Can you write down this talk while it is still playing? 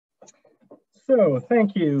So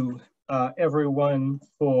thank you, everyone,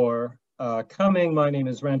 for coming. My name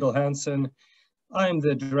is Randall Hansen. I'm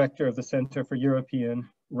the director of the Center for European,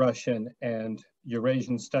 Russian, and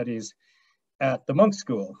Eurasian Studies at the Monk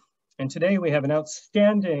School. And today we have an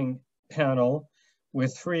outstanding panel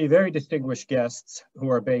with three very distinguished guests who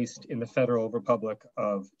are based in the Federal Republic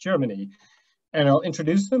of Germany. And I'll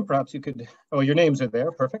introduce them. Perhaps you could, oh, your names are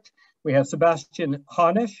there, perfect. We have Sebastian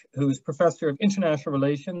Harnisch, who's Professor of International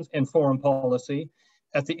Relations and Foreign Policy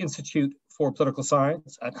at the Institute for Political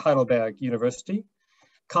Science at Heidelberg University.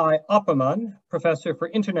 Kai Oppermann, Professor for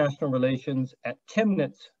International Relations at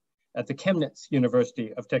Chemnitz, at the Chemnitz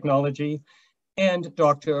University of Technology, and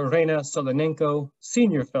Dr. Iryna Solonenko,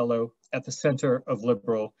 Senior Fellow at the Center of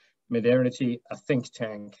Liberal Modernity, a think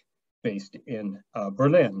tank based in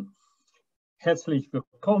Berlin. Herzlich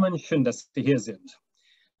willkommen, schön, dass Sie hier sind.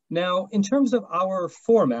 Now, in terms of our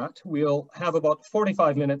format, we'll have about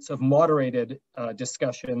 45 minutes of moderated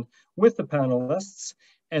discussion with the panelists,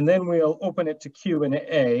 and then we'll open it to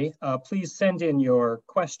Q&A. Please send in your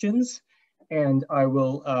questions, and I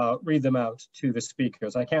will read them out to the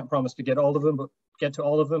speakers. I can't promise to get to all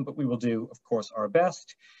of them, but we will do, of course, our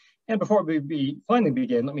best. And before we finally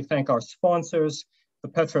begin, let me thank our sponsors, the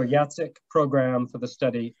Petro Yatzik Program for the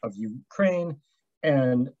Study of Ukraine,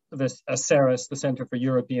 and this CERES, the Center for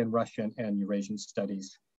European, Russian, and Eurasian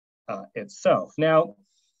Studies itself. Now,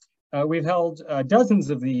 we've held dozens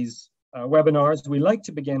of these webinars. We like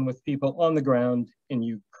to begin with people on the ground in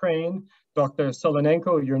Ukraine. Dr.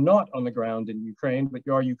 Solonenko, you're not on the ground in Ukraine, but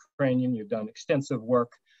you are Ukrainian. You've done extensive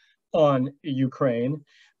work on Ukraine.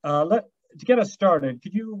 To get us started,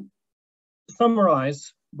 could you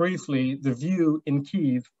summarize briefly the view in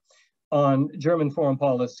Kyiv on German foreign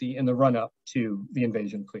policy in the run-up to the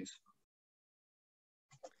invasion, please?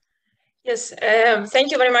 Yes,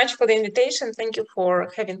 thank you very much for the invitation. Thank you for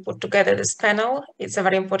having put together this panel. It's a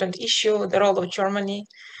very important issue, the role of Germany.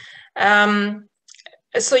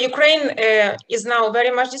 So Ukraine is now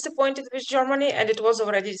very much disappointed with Germany, and it was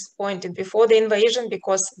already disappointed before the invasion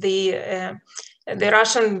because the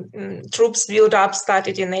Russian troops build-up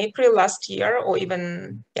started in April last year, or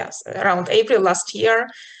even, yes, around April last year.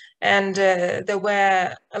 And there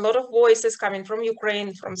were a lot of voices coming from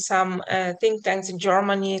Ukraine, from some think tanks in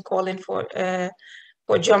Germany, calling for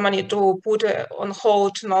Germany to put on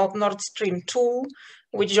hold Nord Stream 2,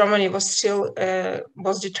 which Germany was still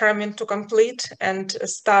was determined to complete and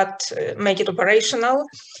start make it operational,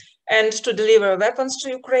 and to deliver weapons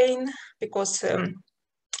to Ukraine, because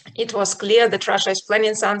it was clear that Russia is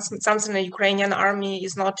planning something. The Ukrainian army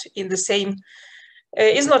is not in the same,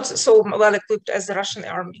 is not so well equipped as the Russian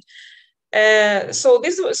army. So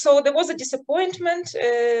there was a disappointment,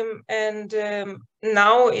 and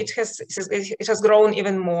now it has grown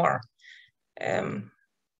even more.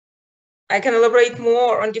 I can elaborate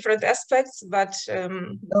more on different aspects, but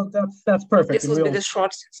no, that's perfect. This will be the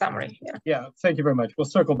short summary. Yeah, thank you very much. We'll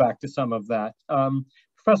circle back to some of that.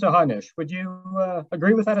 Professor Harnisch, would you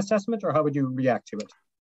agree with that assessment, or how would you react to it?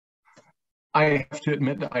 I have to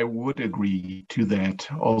admit I would agree to that,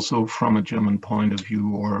 also from a German point of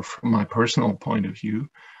view, or from my personal point of view.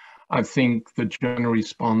 I think the German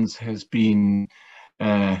response has been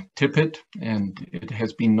tepid, and it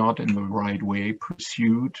has been not in the right way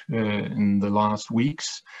pursued in the last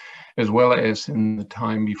weeks, as well as in the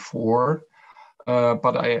time before.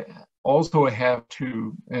 But I also have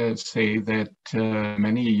to say that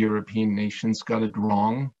many European nations got it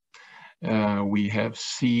wrong. We have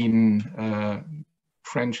seen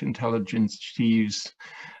French intelligence chiefs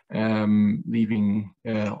leaving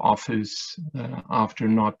office after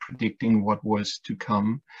not predicting what was to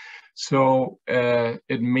come. So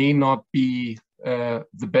it may not be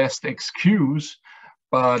the best excuse,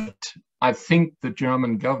 but I think the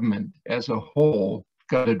German government as a whole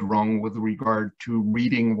got it wrong with regard to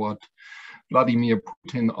reading what Vladimir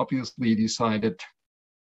Putin obviously decided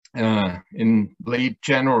in late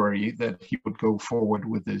January that he would go forward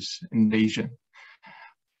with this invasion.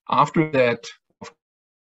 After that, of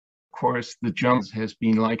course, the Germans has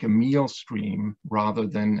been like a meal stream rather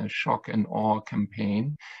than a shock and awe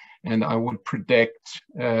campaign. And I would predict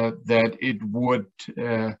that it would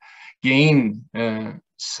gain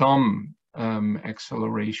some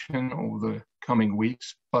acceleration over the coming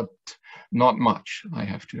weeks, but not much, I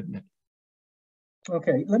have to admit.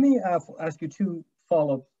 Okay, let me ask you two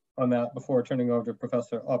follow-ups on that before turning over to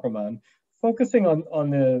Professor Oppermann. Focusing on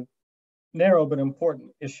the narrow but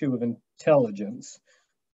important issue of intelligence,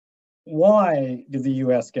 why did the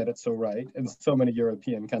US get it so right, and so many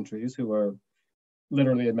European countries who are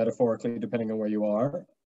literally and metaphorically, depending on where you are,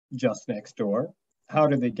 just next door? How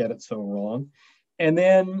did they get it so wrong? And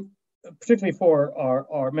then particularly for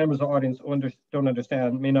our members of the audience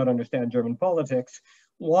who may not understand German politics,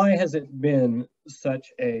 why has it been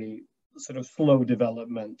such a sort of slow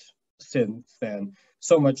development since then?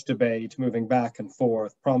 So much debate, moving back and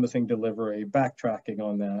forth, promising delivery, backtracking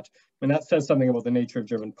on that. And that says something about the nature of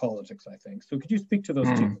German politics, I think. So could you speak to those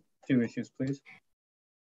two issues, please?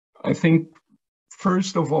 I think,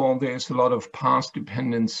 first of all, there's a lot of past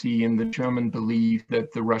dependency in the German belief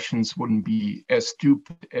that the Russians wouldn't be as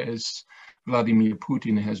stupid as Vladimir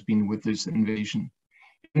Putin has been with this invasion.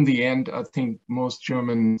 In the end, I think most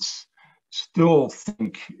Germans still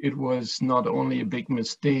think it was not only a big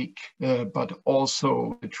mistake, but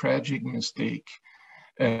also a tragic mistake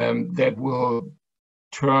that will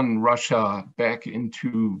turn Russia back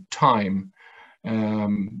into time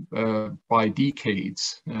by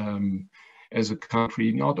decades as a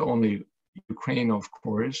country, not only Ukraine, of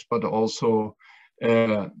course, but also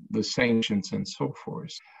the sanctions and so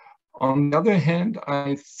forth. On the other hand,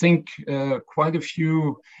 I think quite a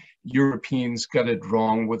few Europeans got it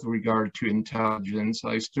wrong with regard to intelligence.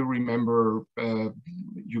 I still remember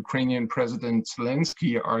Ukrainian President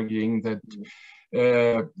Zelensky arguing that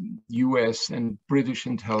US and British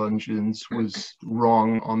intelligence was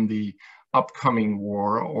wrong on the upcoming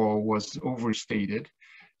war or was overstated.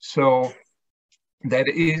 So that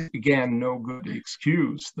is, again, no good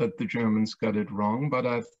excuse that the Germans got it wrong, but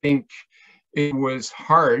I think it was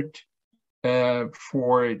hard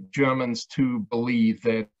for Germans to believe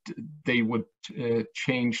that they would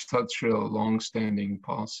change such a long-standing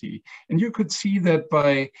policy. And you could see that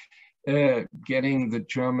by getting the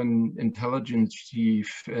German intelligence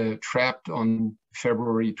chief trapped on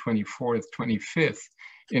February 24th, 25th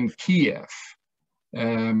in Kiev.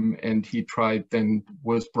 And he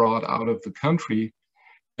was brought out of the country.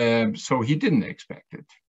 So he didn't expect it.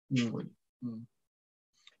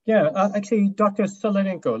 Yeah, actually, Dr.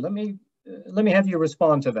 Solonenko, let me have you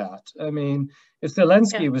respond to that. I mean, if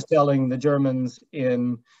Zelensky was telling the Germans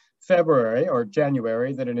in February or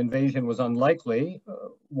January that an invasion was unlikely,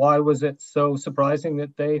 why was it so surprising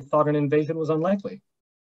that they thought an invasion was unlikely?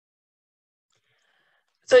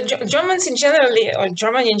 So Germans in generally, or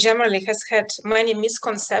Germany in general, has had many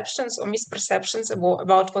misconceptions or misperceptions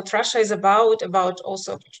about what Russia is about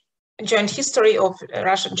also joint history of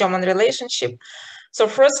Russian-German relationship. So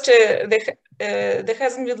first, there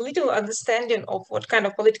hasn't been little understanding of what kind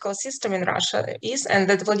of political system in Russia is, and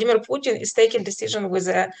that Vladimir Putin is taking decision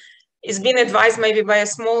is being advised maybe by a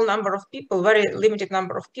small number of people, very limited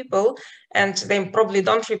number of people, and they probably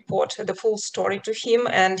don't report the full story to him,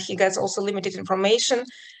 and he gets also limited information,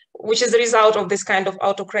 which is the result of this kind of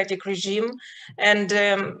autocratic regime. And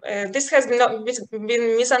this has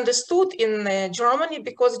been misunderstood in Germany,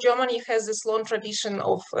 because Germany has this long tradition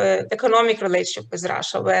of economic relationship with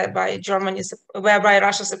Russia, whereby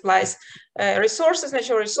Russia supplies resources,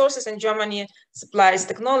 natural resources, and Germany supplies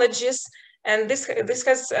technologies. And this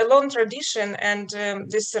has a long tradition, and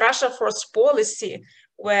this Russia first policy,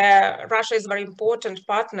 where Russia is a very important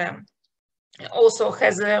partner, also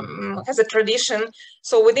has a tradition.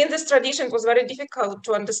 So within this tradition, it was very difficult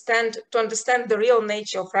to understand the real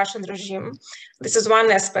nature of Russian regime. This is one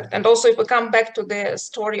aspect. And also, if we come back to the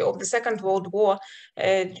story of the Second World War,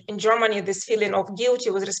 in Germany, this feeling of guilty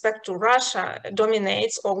with respect to Russia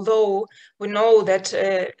dominates, although we know that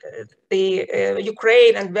the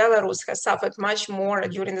Ukraine and Belarus has suffered much more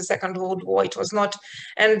during the Second World War. It was not,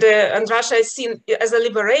 and Russia is seen as a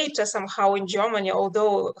liberator somehow in Germany,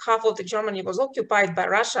 although half of the Germany was occupied by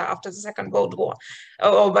Russia after the Second World War,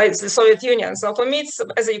 or by the Soviet Union. So for me, it's,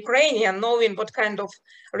 as a Ukrainian, knowing what kind of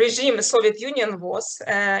regime the Soviet Union was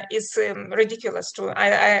is ridiculous.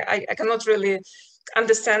 I cannot really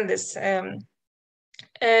understand this.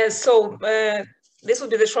 This would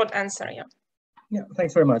be the short answer. Yeah,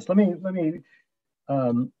 thanks very much. Let me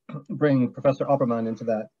bring Professor Oppermann into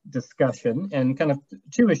that discussion, and kind of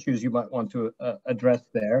two issues you might want to address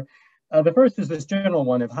there. The first is this general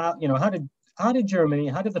one of how did Germany,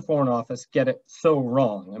 how did the Foreign Office get it so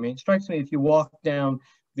wrong? I mean, it strikes me if you walk down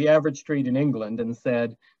the average street in England and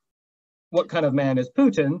said, what kind of man is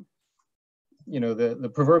Putin?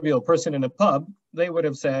 The proverbial person in a pub, they would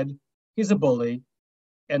have said, he's a bully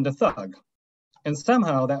and a thug. And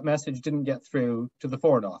somehow that message didn't get through to the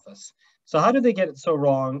Foreign Office. So how did they get it so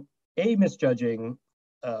wrong? A, misjudging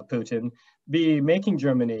Putin, B, making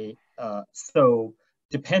Germany so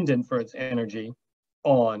dependent for its energy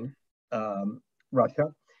on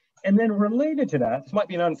Russia. And then related to that, this might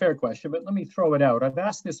be an unfair question, but let me throw it out. I've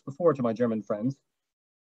asked this before to my German friends.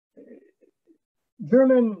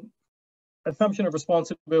 German assumption of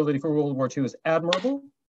responsibility for World War II is admirable.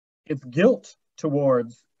 Its guilt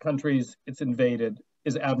towards countries it's invaded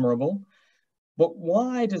is admirable. But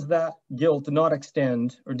why does that guilt not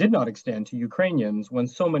extend, or did not extend, to Ukrainians when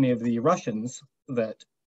so many of the Russians that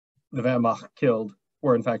the Wehrmacht killed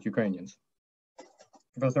were in fact Ukrainians?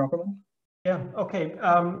 Professor Oppermann? Yeah, okay.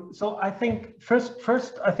 So I think first,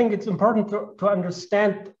 I think it's important to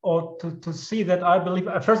understand or to see that I believe,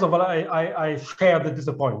 first of all, I share the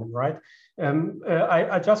disappointment, right?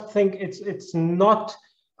 I just think it's not,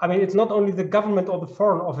 I mean, it's not only the government or the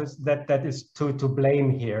Foreign Office that is to blame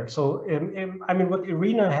here. So, I mean, what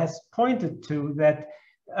Iryna has pointed to, that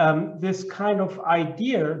this kind of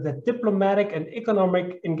idea that diplomatic and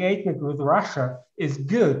economic engagement with Russia is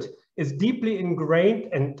good, is deeply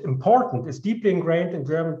ingrained and important, is deeply ingrained in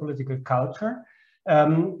German political culture,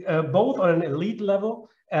 both on an elite level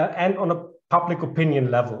and on a public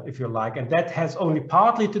opinion level, if you like. And that has only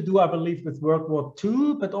partly to do, I believe, with World War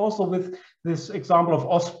II, but also with this example of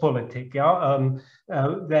Ostpolitik,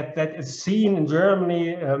 that is seen in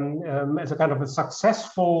Germany as a kind of a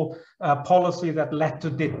successful policy that led to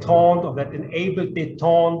détente, or that enabled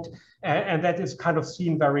détente, and that is kind of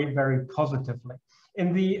seen very, very positively.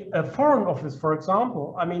 In the Foreign Office, for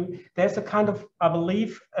example, I mean, there's a kind of, I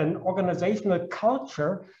believe, an organizational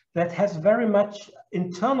culture that has very much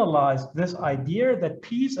internalized this idea that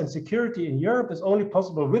peace and security in Europe is only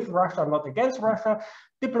possible with Russia, not against Russia.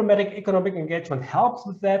 Diplomatic economic engagement helps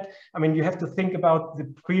with that. I mean, you have to think about the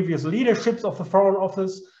previous leaderships of the Foreign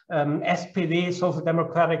Office, SPD, Social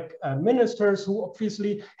Democratic ministers, who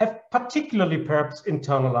obviously have particularly perhaps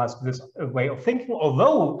internalized this way of thinking,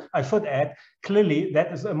 although I should add, clearly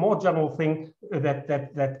that is a more general thing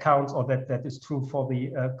that counts, or that is true for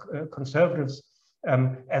the conservatives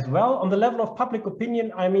as well. On the level of public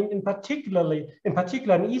opinion, I mean, in particular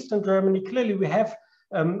in Eastern Germany, clearly we have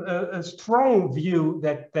a strong view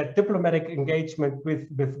that diplomatic engagement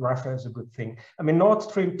with Russia is a good thing. I mean, Nord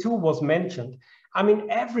Stream 2 was mentioned. I mean,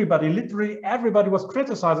 everybody, literally everybody, was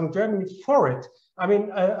criticizing Germany for it. I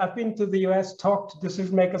mean, I've been to the US, talked to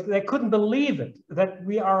decision makers, they couldn't believe it, that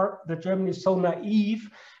Germany is so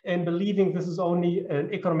naive in believing this is only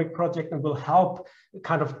an economic project and will help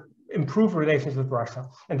kind of improve relations with Russia.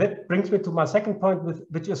 And that brings me to my second point,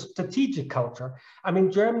 which is strategic culture. I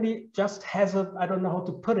mean, Germany just has I don't know how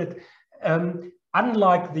to put it,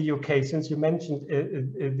 unlike the UK, since you mentioned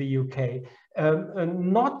the UK,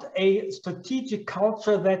 not a strategic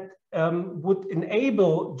culture that would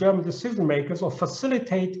enable German decision makers or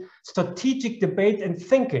facilitate strategic debate and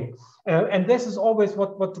thinking. And this is always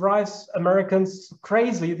what drives Americans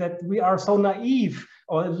crazy, that we are so naive,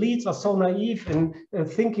 or elites are so naive in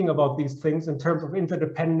thinking about these things in terms of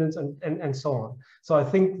interdependence and so on. So I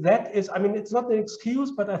think that is, I mean, it's not an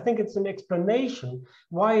excuse, but I think it's an explanation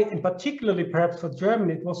why, in particularly perhaps for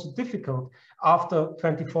Germany, it was so difficult after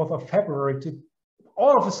 24th of February to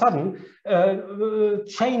all of a sudden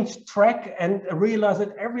change track and realize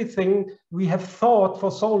that everything we have thought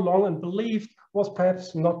for so long and believed was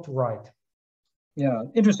perhaps not right. Yeah,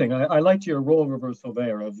 interesting. I liked your role reversal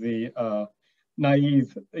there of the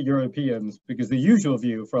naive Europeans, because the usual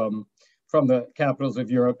view from the capitals of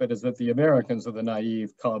Europe is that the Americans are the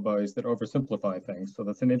naive cowboys that oversimplify things. So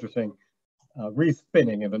that's an interesting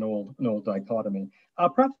respinning of an old dichotomy.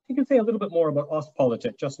 Perhaps you can say a little bit more about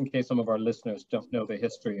Ostpolitik, just in case some of our listeners don't know the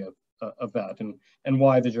history of that and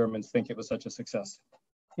why the Germans think it was such a success.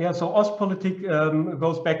 Yeah, so Ostpolitik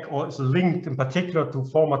goes back, or is linked in particular, to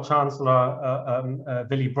former Chancellor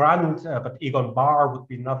Willy Brandt, but Egon Bahr would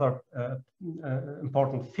be another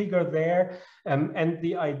important figure there. And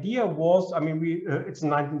the idea was, I mean, it's the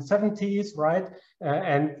 1970s, right?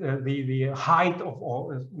 And the height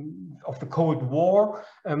of the Cold War.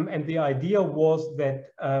 And the idea was that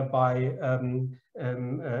by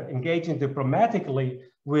engaging diplomatically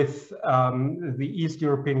with the East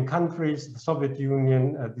European countries, the Soviet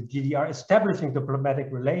Union, the GDR, establishing diplomatic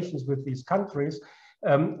relations with these countries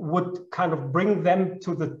would kind of bring them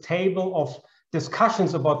to the table of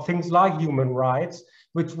discussions about things like human rights,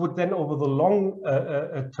 which would then over the long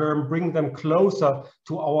term bring them closer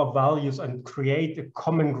to our values and create a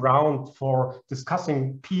common ground for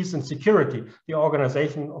discussing peace and security, the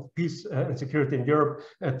organization of peace and security in Europe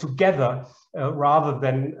together, rather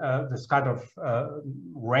than this kind of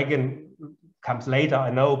Reagan comes later,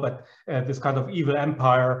 I know, but this kind of evil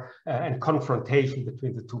empire and confrontation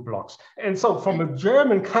between the two blocs. And so from a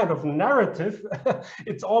German kind of narrative,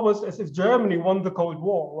 it's almost as if Germany won the Cold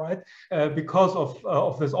War, right? Because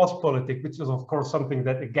of this Ostpolitik, which is of course something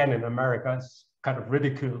that again in America is kind of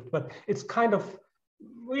ridiculed, but it's kind of,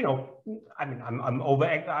 you know, I mean,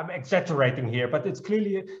 I'm exaggerating here, but it's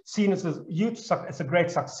clearly seen as a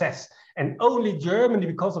great success. And only Germany,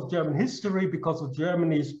 because of German history, because of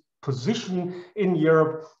Germany's position in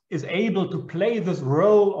Europe is able to play this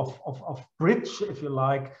role of bridge, if you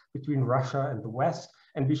like, between Russia and the West.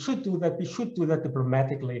 And we should do that. We should do that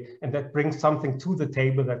diplomatically, and that brings something to the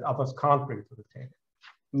table that others can't bring to the table.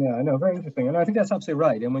 Yeah, I know, very interesting. And I think that's absolutely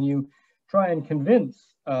right. And when you try and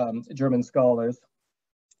convince German scholars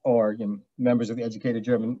or members of the educated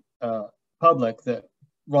German public that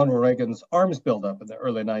Ronald Reagan's arms buildup in the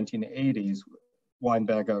early 1980s,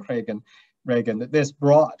 Weinberger, Reagan, that this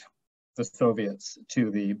brought the Soviets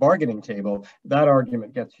to the bargaining table, that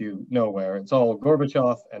argument gets you nowhere. It's all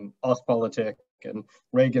Gorbachev and Ostpolitik, and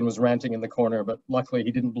Reagan was ranting in the corner, but luckily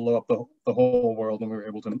he didn't blow up the whole world and we were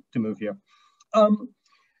able to move here.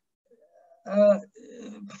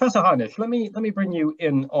 Professor Harnisch, let me bring you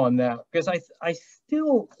in on that, because I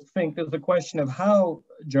still think there's a question of how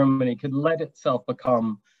Germany could let itself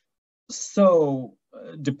become so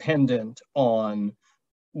dependent on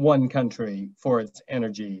one country for its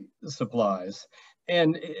energy supplies.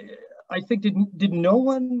 And I think, did no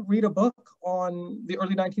one read a book on the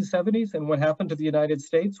early 1970s and what happened to the United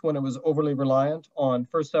States when it was overly reliant on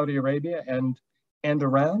first Saudi Arabia and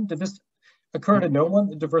Iran? Did this occur to no one,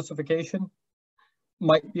 that diversification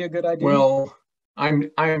might be a good idea? Well,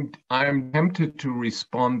 I'm tempted to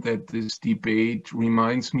respond that this debate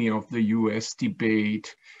reminds me of the US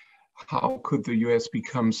debate. How could the US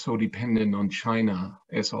become so dependent on China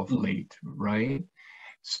as of late, right?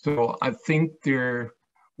 So I think there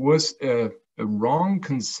was a wrong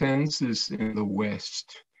consensus in the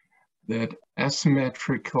West that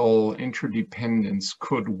asymmetrical interdependence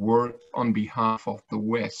could work on behalf of the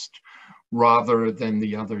West rather than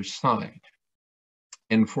the other side.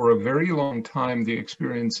 And for a very long time, the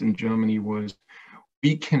experience in Germany was,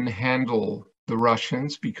 we can handle the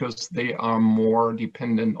Russians because they are more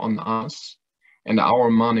dependent on us and our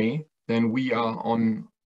money than we are on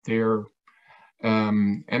their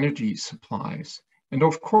energy supplies. And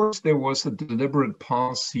of course, there was a deliberate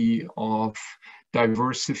policy of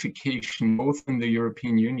diversification, both in the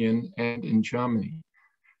European Union and in Germany.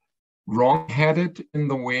 Wrong-headed in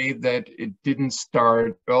the way that it didn't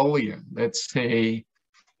start earlier. Let's say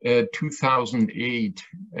 2008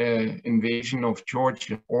 invasion of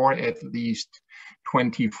Georgia, or at least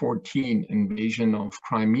 2014 invasion of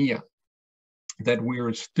Crimea, that we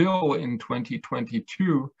are still in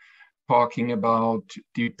 2022 talking about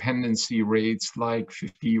dependency rates like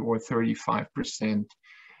 50 or 35%,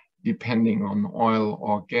 depending on oil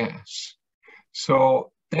or gas.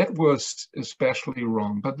 So that was especially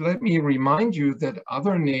wrong. But let me remind you that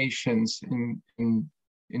other nations,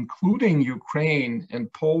 including Ukraine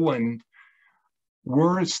and Poland,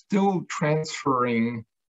 were still transferring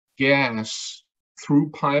gas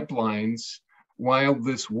through pipelines while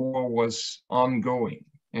this war was ongoing.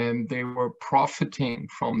 And they were profiting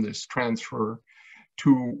from this transfer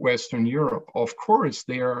to Western Europe. Of course,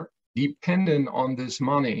 they are dependent on this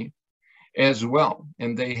money as well,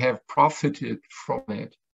 and they have profited from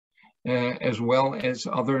it, as well as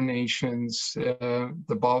other nations.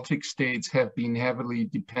 The Baltic states have been heavily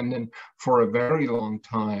dependent for a very long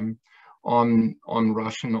time on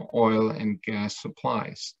Russian oil and gas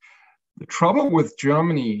supplies. The trouble with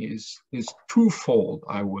Germany is twofold,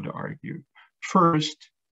 I would argue. First,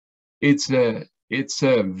 it's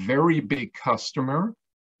a very big customer,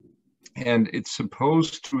 and it's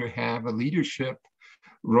supposed to have a leadership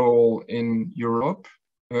role in Europe,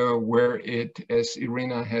 where it, as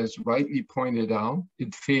Iryna has rightly pointed out,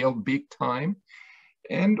 it failed big time.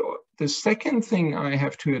 And the second thing I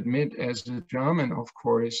have to admit as a German, of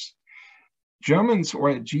course, Germans, or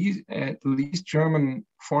at least German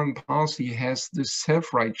foreign policy, has this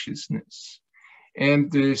self-righteousness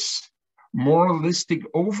and this moralistic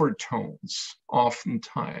overtones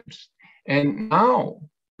oftentimes. And now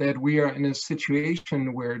that we are in a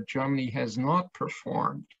situation where Germany has not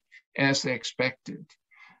performed as expected,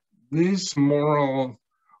 this moral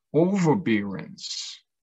overbearance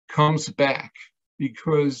comes back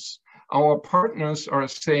because our partners are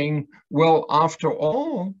saying, well, after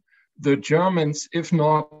all, the Germans, if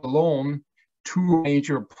not alone, to a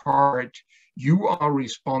major part, you are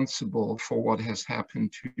responsible for what has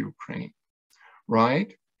happened to Ukraine,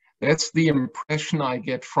 right? That's the impression I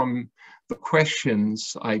get from the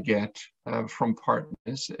questions I get from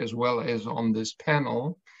partners, as well as on this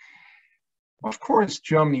panel. Of course,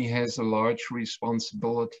 Germany has a large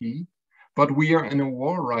responsibility, but we are in a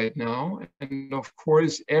war right now. And of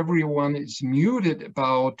course, everyone is muted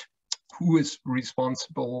about who is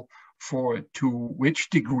responsible for, to which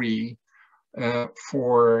degree,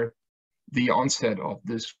 for the onset of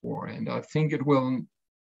this war. And I think it will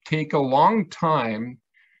take a long time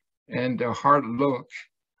and a hard look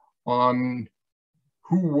on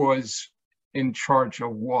who was in charge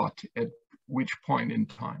of what at which point in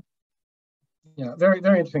time. Yeah, very,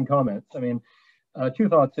 very interesting comment. I mean, two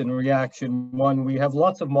thoughts in reaction. One, we have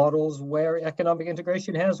lots of models where economic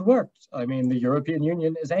integration has worked. I mean, the European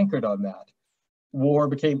Union is anchored on that. War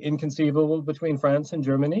became inconceivable between France and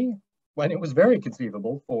Germany when it was very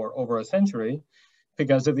conceivable for over a century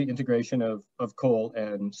because of the integration of coal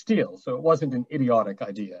and steel. So it wasn't an idiotic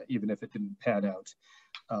idea, even if it didn't pan out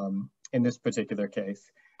in this particular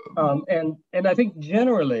case. And I think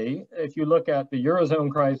generally, if you look at the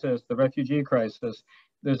Eurozone crisis, the refugee crisis,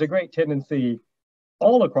 there's a great tendency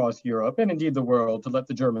all across Europe and indeed the world to let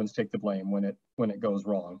the Germans take the blame when it goes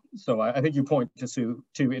wrong. So I think you point to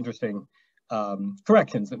two interesting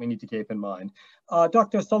corrections that we need to keep in mind.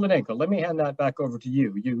 Dr. Solonenko, let me hand that back over to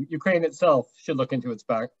you. Ukraine itself should look into its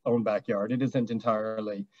own backyard. It isn't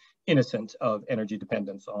entirely innocent of energy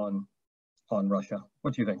dependence on Russia.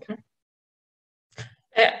 What do you think?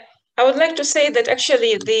 I would like to say that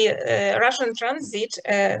actually the Russian transit,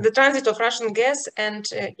 the transit of Russian gas and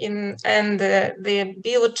the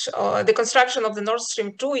construction of the Nord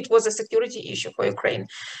Stream 2, it was a security issue for Ukraine.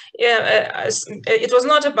 It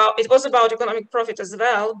was about economic profit as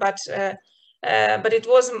well, but it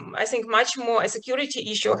was, I think, much more a security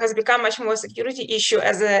issue, has become much more a security issue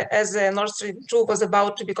as Nord Stream 2 was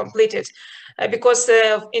about to be completed. Because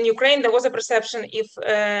in Ukraine, there was a perception if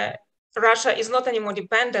Russia is not anymore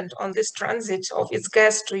dependent on this transit of its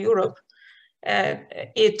gas to Europe,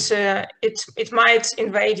 it might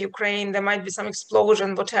invade Ukraine, there might be some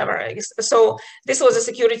explosion, whatever. So this was a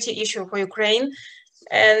security issue for Ukraine.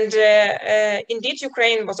 And indeed,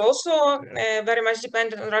 Ukraine was also very much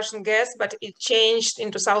dependent on Russian gas, but it changed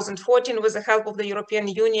in 2014 with the help of the European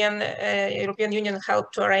Union. European Union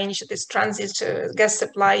helped to arrange this transit gas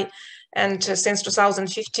supply. And since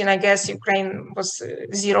 2015, I guess Ukraine was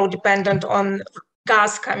zero dependent on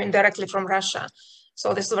gas coming directly from Russia.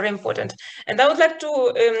 So this is very important. And I would like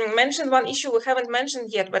to mention one issue we haven't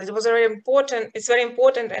mentioned yet, but it was very important. It's very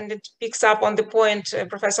important, and it picks up on the point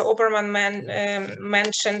Professor Oppermann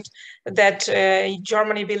mentioned, that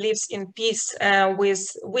Germany believes in peace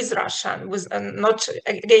with Russia, not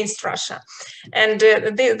against Russia, and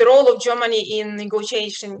the role of Germany in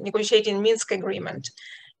negotiating Minsk agreement.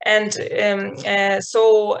 And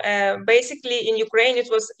so basically in Ukraine,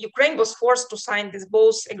 Ukraine was forced to sign these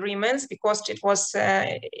both agreements because it was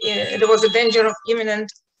there was a danger of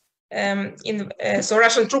imminent. So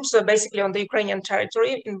Russian troops were basically on the Ukrainian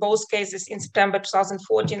territory in both cases in September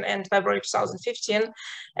 2014 and February 2015,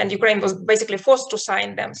 and Ukraine was basically forced to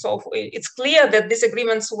sign them. So it's clear that these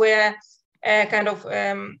agreements were kind of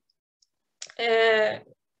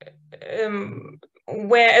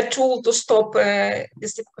were a tool to stop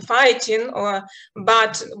this fighting,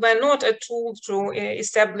 but were not a tool to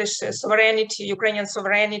establish sovereignty, Ukrainian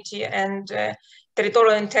sovereignty and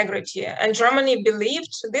territorial integrity. And Germany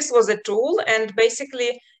believed this was a tool, and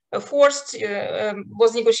basically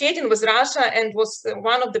was negotiating with Russia and was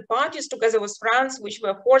one of the parties together with France, which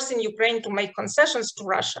were forcing Ukraine to make concessions to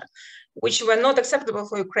Russia, which were not acceptable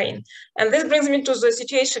for Ukraine. And this brings me to the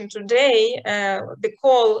situation today. The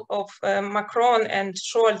call of Macron and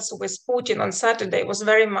Scholz with Putin on Saturday was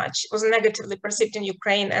negatively perceived in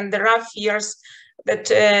Ukraine. And there are fears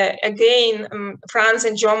that again, France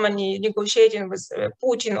and Germany negotiating with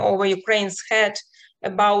Putin over Ukraine's head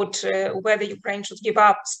about whether Ukraine should give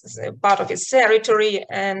up part of its territory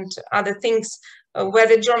and other things,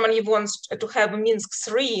 whether Germany wants to have Minsk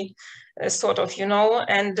 3, sort of, you know,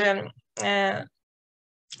 and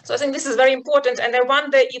so I think this is very important. And I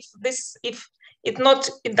wonder if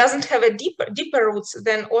it doesn't have a deeper roots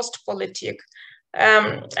than Ostpolitik.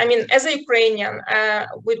 I mean, as a Ukrainian,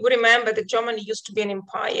 we remember that Germany used to be an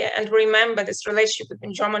empire, and we remember this relationship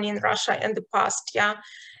between Germany and Russia in the past, yeah,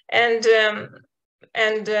 and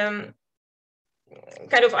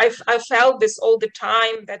kind of I felt this all the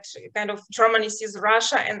time, that kind of Germany sees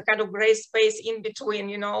Russia and kind of gray space in between,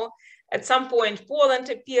 you know. At some point, Poland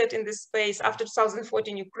appeared in this space. After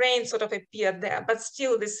 2014, Ukraine sort of appeared there, but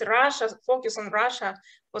still this focus on Russia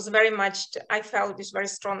was very much, I felt this very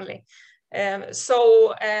strongly.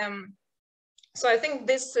 So I think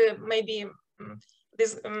this maybe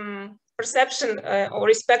this perception or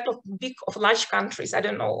respect of large countries, I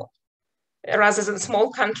don't know, rather than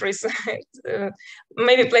small countries,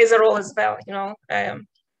 maybe plays a role as well, you know.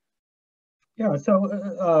 Yeah,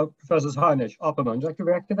 so Professors Harnisch, Oppermann, would you like to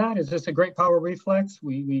react to that? Is this a great power reflex?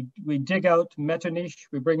 We dig out Metternich,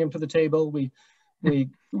 we bring him to the table, we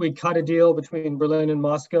cut a deal between Berlin and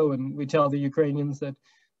Moscow, and we tell the Ukrainians that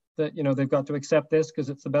you know they've got to accept this because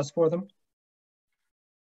it's the best for them?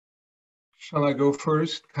 Shall I go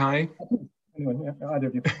first, Kai? Either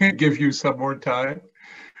of you. Give you some more time.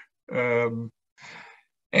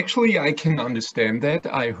 Actually, I can understand that.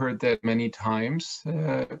 I heard that many times,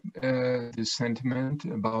 this sentiment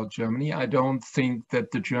about Germany. I don't think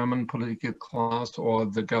that the German political class or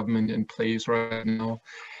the government in place right now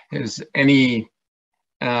has any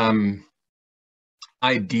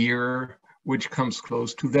idea which comes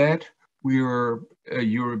close to that. We're a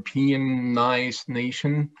Europeanized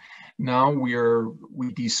nation. Now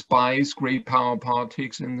we despise great power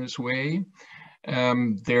politics in this way.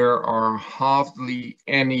 There are hardly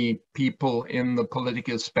any people in the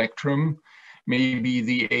political spectrum, maybe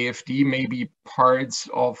the AfD, maybe parts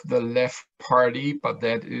of the left party, but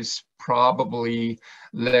that is probably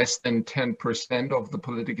less than 10% of the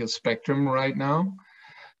political spectrum right now.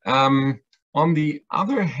 On the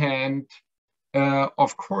other hand,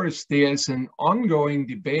 of course, there's an ongoing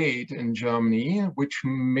debate in Germany, which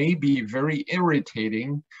may be very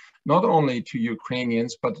irritating, not only to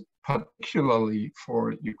Ukrainians, but particularly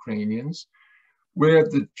for Ukrainians, where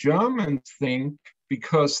the Germans think,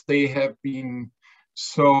 because they have been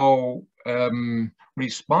so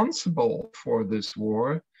responsible for this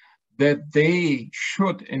war, that they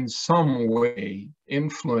should in some way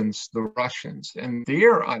influence the Russians. And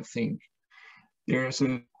there, I think, there's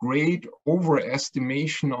a great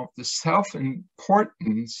overestimation of the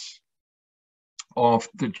self-importance of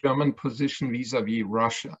the German position vis-a-vis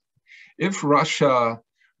Russia. If Russia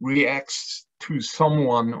reacts to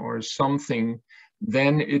someone or something,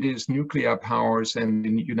 then it is nuclear powers and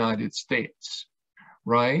the United States,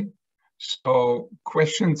 right? So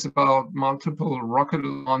questions about multiple rocket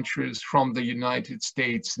launchers from the United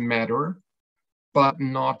States matter, but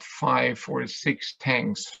not 5 or 6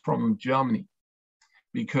 tanks from Germany.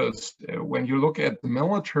 Because when you look at the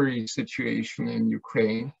military situation in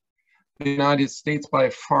Ukraine, the United States by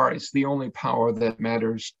far is the only power that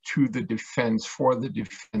matters to the defense, for the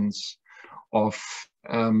defense of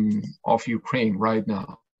Ukraine right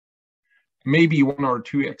now. Maybe 1 or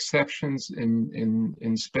 2 exceptions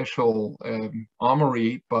in special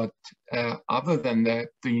armory, but other than that,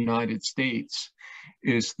 the United States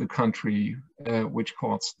is the country which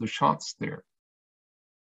calls the shots there.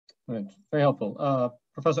 Right. Very helpful.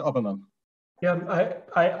 Professor Oppermann. Yeah,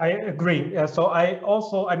 I agree. Yeah, so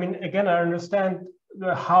I mean, again, I understand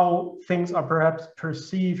how things are perhaps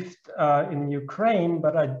perceived in Ukraine,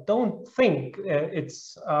 but I don't think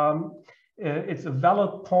it's a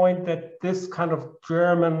valid point that this kind of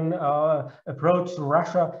German approach to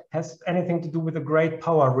Russia has anything to do with a great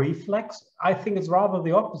power reflex. I think it's rather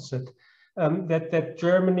the opposite. That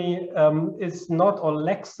Germany is not or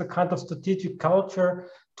lacks the kind of strategic culture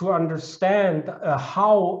to understand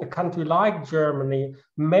how a country like Germany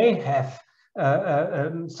may have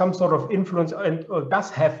some sort of influence and or does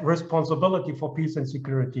have responsibility for peace and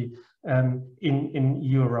security in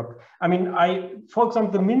Europe. I mean, for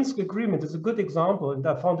example, the Minsk agreement is a good example, and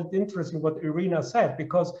I found it interesting what Iryna said,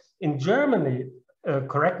 because in Germany,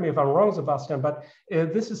 correct me if I'm wrong, Sebastian, but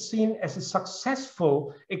this is seen as a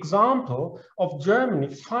successful example of Germany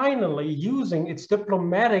finally using its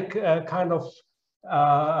diplomatic kind of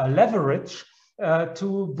leverage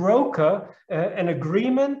to broker an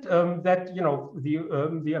agreement that, you know,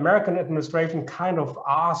 the American administration kind of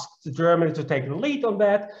asked Germany to take the lead on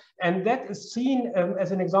that, and that is seen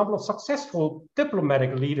as an example of successful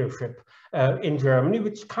diplomatic leadership in Germany,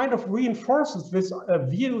 which kind of reinforces this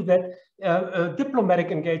view that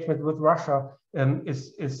diplomatic engagement with Russia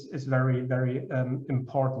is very, very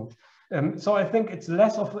important. So I think it's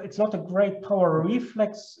it's not a great power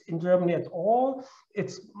reflex in Germany at all.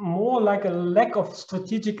 It's more like a lack of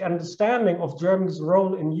strategic understanding of Germany's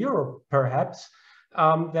role in Europe, perhaps,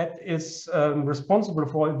 that is responsible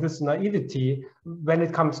for this naivety when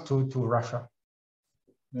it comes to Russia.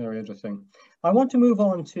 Very interesting. I want to move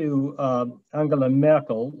on to Angela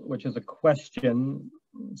Merkel, which is a question,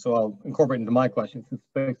 so I'll incorporate it into my question since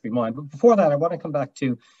it's basically mine. But before that, I want to come back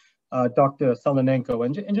to Dr. Solonenko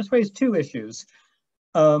and just raise 2 issues,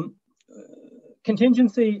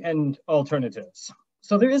 contingency and alternatives.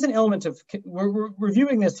 So there is an element of, we're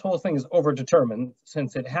reviewing this whole thing as overdetermined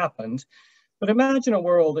since it happened, but imagine a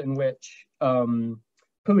world in which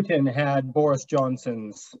Putin had Boris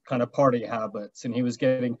Johnson's kind of party habits and he was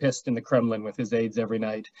getting pissed in the Kremlin with his aides every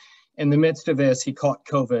night. In the midst of this, he caught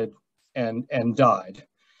COVID and died.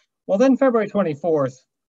 Well, then February 24th,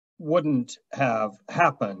 wouldn't have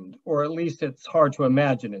happened, or at least it's hard to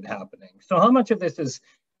imagine it happening. So how much of this is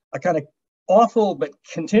a kind of awful but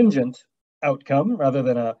contingent outcome rather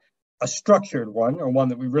than a structured one, or one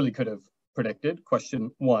that we really could have predicted?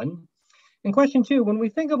 Question 1. And question 2, when we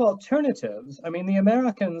think of alternatives, I mean, the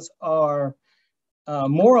Americans are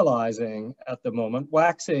moralizing at the moment,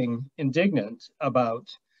 waxing indignant about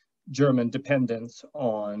German dependence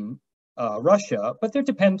on Russia, but they're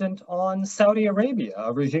dependent on Saudi Arabia,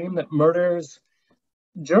 a regime that murders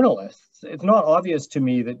journalists. It's not obvious to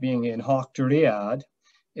me that being in hoc to Riyadh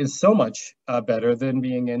is so much better than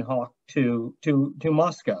being in hoc to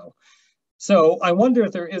Moscow. So I wonder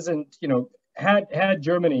if there isn't, had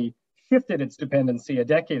Germany shifted its dependency a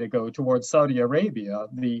decade ago towards Saudi Arabia,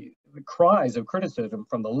 the cries of criticism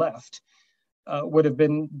from the left would have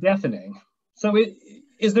been deafening. So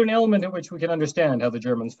is there an element in which we can understand how the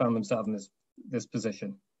Germans found themselves in this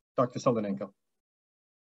position? Dr. Solonenko.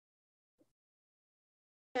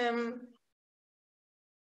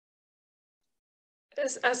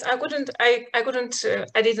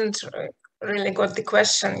 I didn't really got the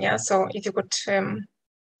question. Yeah. So if you could.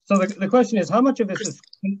 So the question is, how much of this is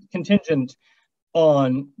contingent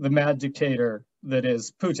on the mad dictator that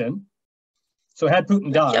is Putin? So had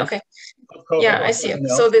Putin died. Yeah, okay. Yeah, I see.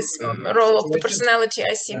 So this role of the personality,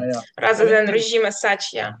 I see, rather than regime as such.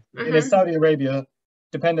 Yeah. Mm-hmm. And in Saudi Arabia,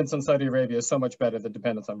 dependence on Saudi Arabia is so much better than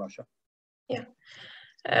dependence on Russia. Yeah.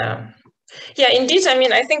 Yeah, indeed. I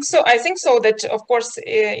mean, I think so. I think so that, of course,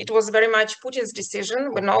 it was very much Putin's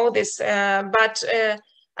decision. We know this, but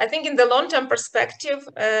I think in the long-term perspective,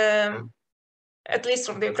 at least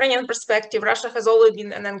from the Ukrainian perspective, Russia has always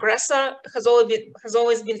been an aggressor, has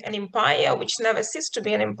always been an empire, which never ceased to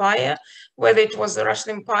be an empire, whether it was the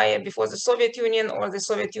Russian Empire before the Soviet Union or the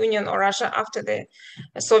Soviet Union or Russia after the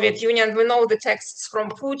Soviet Union. We know the texts from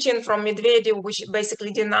Putin, from Medvedev, which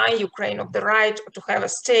basically deny Ukraine of the right to have a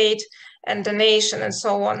state and a nation and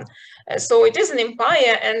so on. So it is an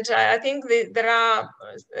empire, and I think there are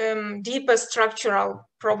deeper structural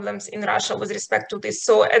problems in Russia with respect to this.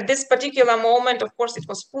 So at this particular moment, of course, it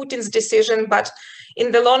was Putin's decision, but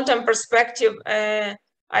in the long-term perspective, I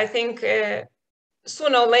think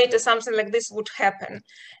sooner or later something like this would happen.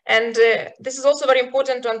 And this is also very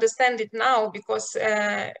important to understand it now, because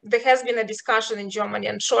there has been a discussion in Germany,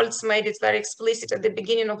 and Scholz made it very explicit at the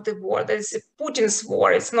beginning of the war. There is Putin's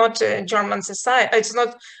war. It's not German society. It's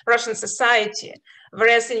not Russian society.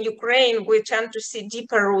 Whereas in Ukraine, we tend to see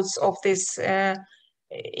deeper roots of this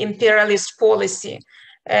imperialist policy.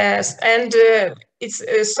 It's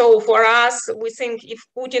so for us, we think if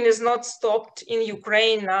Putin is not stopped in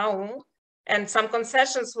Ukraine now, and some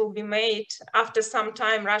concessions will be made, after some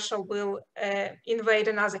time, Russia will invade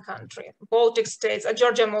another country, Baltic states,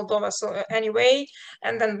 Georgia, Moldova, so anyway,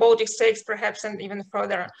 and then Baltic states perhaps, and even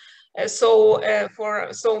further. So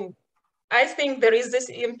I think there is this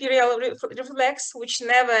imperial reflex which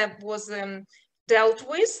never was dealt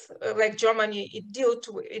with, like Germany, it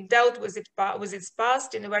dealt with its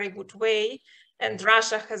past in a very good way, and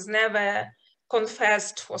Russia has never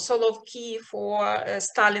confessed for Solovki, for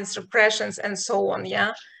Stalin's repressions, and so on.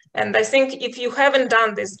 Yeah, and I think if you haven't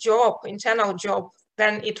done this job, internal job,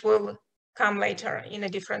 then it will come later in a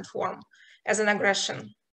different form as an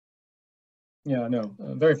aggression. Yeah, no,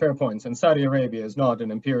 very fair points. And Saudi Arabia is not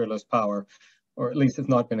an imperialist power, or at least it's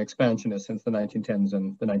not been expansionist since the 1910s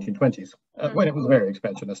and the 1920s, when it was very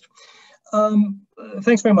expansionist.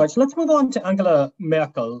 Thanks very much. Let's move on to Angela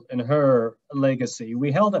Merkel and her legacy.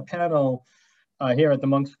 We held a panel here at the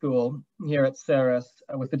Monk School, here at Ceres,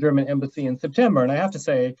 with the German embassy in September. And I have to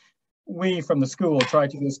say, we from the school tried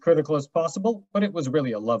to be as critical as possible, but it was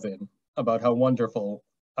really a love-in about how wonderful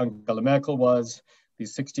Angela Merkel was,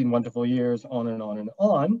 these 16 wonderful years, on and on and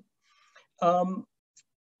on.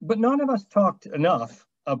 But none of us talked enough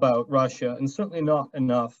about Russia, and certainly not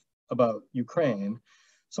enough about Ukraine.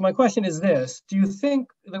 So my question is this: do you think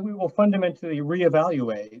that we will fundamentally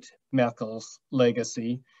reevaluate Merkel's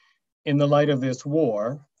legacy in the light of this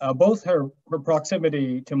war, both her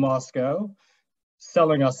proximity to Moscow,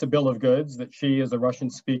 selling us a bill of goods that she, as a Russian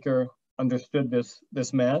speaker, understood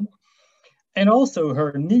this man, and also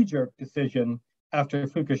her knee-jerk decision after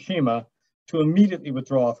Fukushima to immediately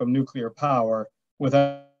withdraw from nuclear power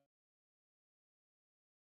without...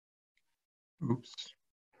 Oops.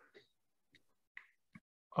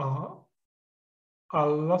 I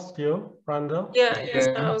lost you, Randall. Yeah, yes,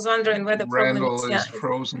 I was wondering where the problem Randall is. is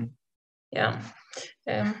frozen. Yeah.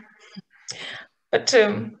 But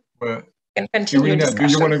well, can continue. Iryna, do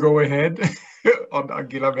you want to go ahead on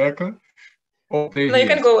Angela Merkel? No, you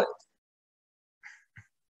can go.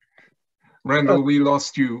 Randall, we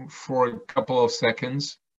lost you for a couple of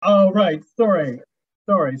seconds. Oh, right. Sorry.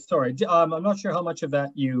 I'm not sure how much of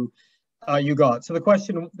that you got. So the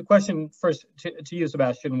question first to you,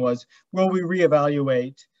 Sebastian, was: will we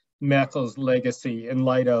reevaluate Merkel's legacy in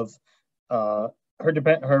light of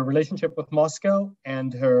her relationship with Moscow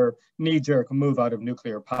and her knee-jerk move out of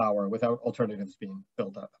nuclear power without alternatives being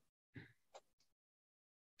built up?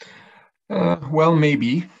 Well,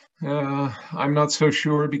 maybe. I'm not so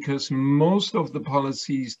sure, because most of the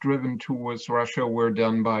policies driven towards Russia were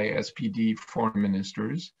done by SPD foreign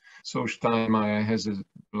ministers. So Steinmeier has a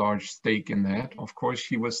large stake in that. Of course,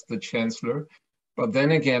 she was the chancellor. But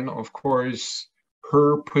then again, of course,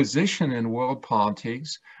 her position in world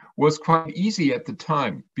politics was quite easy at the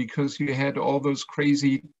time, because you had all those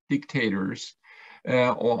crazy dictators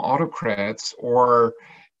or autocrats or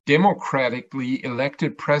democratically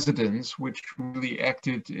elected presidents, which really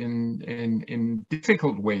acted in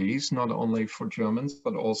difficult ways, not only for Germans,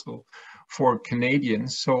 but also for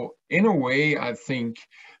Canadians. So in a way, I think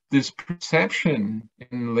this perception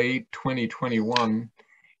in late 2021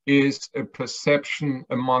 is a perception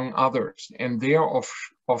among others. And there,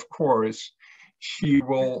 of course, she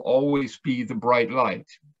will always be the bright light,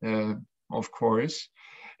 of course.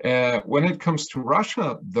 When it comes to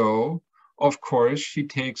Russia, though, of course, she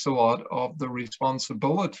takes a lot of the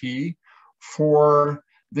responsibility for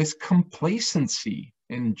this complacency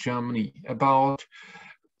in Germany about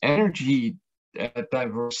energy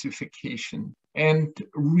diversification, and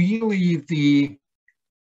really the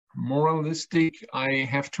moralistic, I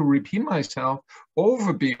have to repeat myself,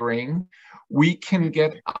 overbearing. We can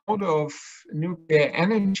get out of nuclear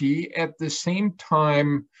energy, at the same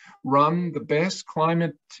time run the best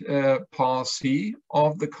climate policy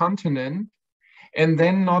of the continent, and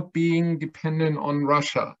then not being dependent on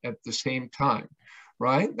Russia at the same time,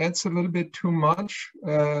 right? That's a little bit too much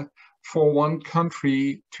for one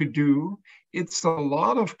country to do. It's a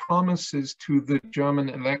lot of promises to the German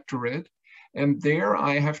electorate. And there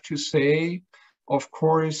I have to say, of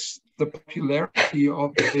course, the popularity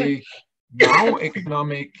of the now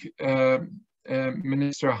economic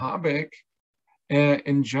Minister Habeck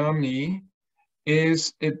in Germany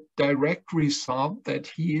is a direct result that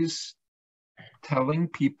he is telling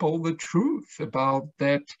people the truth about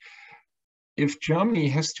that. If Germany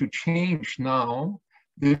has to change now,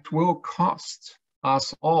 it will cost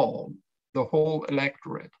us all, the whole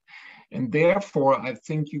electorate. And therefore, I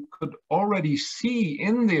think you could already see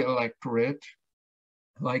in the electorate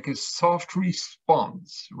like a soft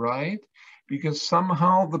response, right? Because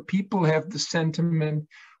somehow the people have the sentiment,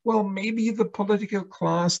 well, maybe the political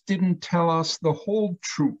class didn't tell us the whole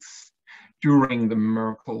truth during the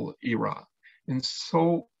Merkel era. And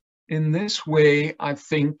so in this way, I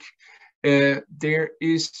think there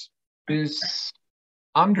is this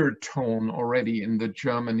undertone already in the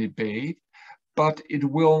German debate, but it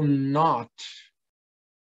will not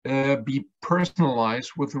be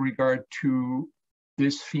personalized with regard to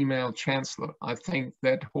this female chancellor. I think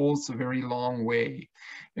that holds a very long way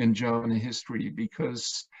in German history,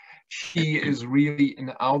 because she is really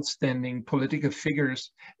an outstanding political figure,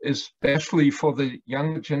 especially for the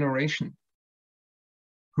younger generation,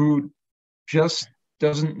 who just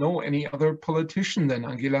doesn't know any other politician than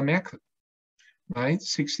Angela Merkel, right?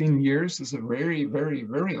 16 years is a very, very,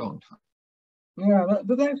 very long time. Yeah,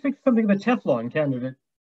 but that's something of a Teflon candidate,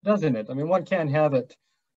 doesn't it? I mean, one can't have it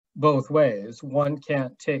both ways. One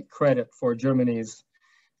can't take credit for Germany's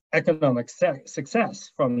economic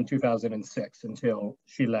success from 2006 until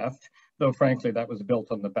she left, though frankly that was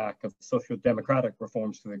built on the back of social democratic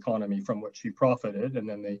reforms to the economy from which she profited, and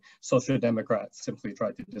then the social democrats simply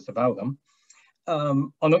tried to disavow them.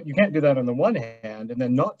 Although you can't do that on the one hand and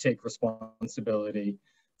then not take responsibility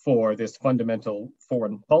for this fundamental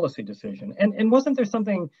foreign policy decision. And wasn't there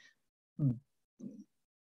something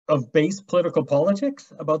of base political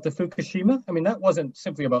politics about the Fukushima? I mean, that wasn't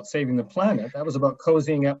simply about saving the planet. That was about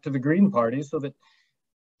cozying up to the Green Party so that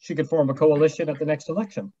she could form a coalition at the next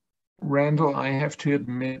election. Randall, I have to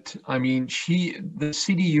admit, I mean, the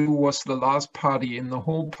CDU was the last party in the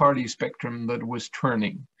whole party spectrum that was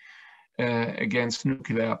turning against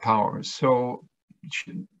nuclear power. So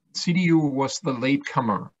CDU was the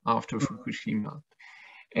latecomer after Fukushima.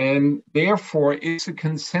 And therefore, it's a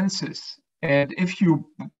consensus. And if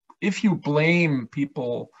you blame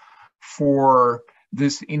people for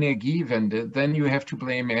this Energiewende, then you have to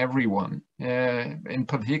blame everyone, in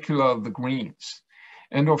particular the Greens.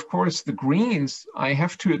 And of course, the Greens, I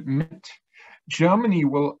have to admit, Germany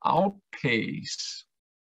will outpace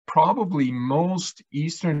probably most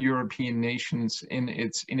Eastern European nations in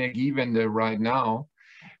its Energiewende right now,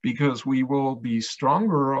 because we will be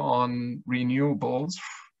stronger on renewables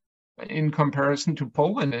in comparison to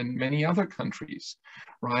Poland and many other countries,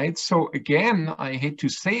 right? So again, I hate to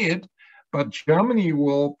say it, but Germany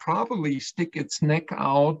will probably stick its neck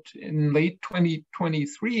out in late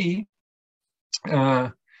 2023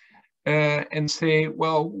 and say,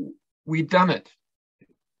 well, we've done it,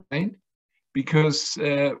 right? Because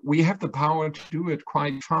we have the power to do it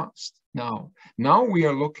quite fast now. Now we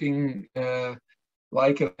are looking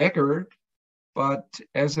like a laggard, but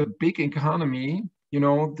as a big economy, you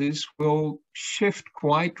know, this will shift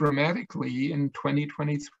quite dramatically in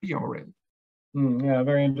 2023 already. Yeah,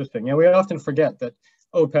 very interesting. Yeah, we often forget that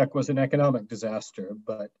OPEC was an economic disaster,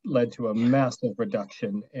 but led to a massive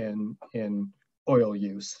reduction in oil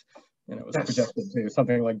use. And it was projected to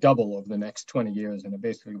something like double over the next 20 years, and it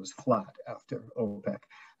basically was flat after OPEC.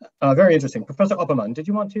 Very interesting. Professor Oppermann, did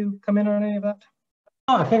you want to come in on any of that?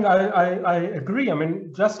 I think I agree. I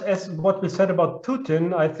mean, just as what we said about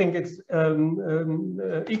Putin, I think it's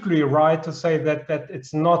equally right to say that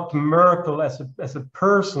it's not Merkel as a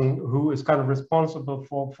person who is kind of responsible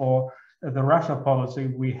for the Russia policy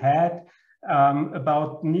we had.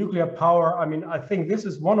 About nuclear power, I mean, I think this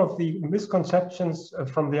is one of the misconceptions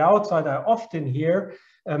from the outside I often hear,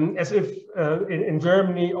 as if in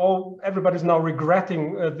Germany, everybody's now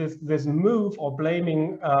regretting this move or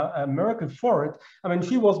blaming Merkel for it. I mean,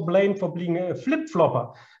 she was blamed for being a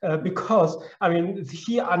flip-flopper because, I mean,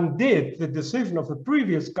 she undid the decision of the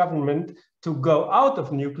previous government to go out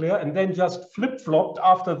of nuclear and then just flip-flopped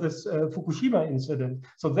after this Fukushima incident.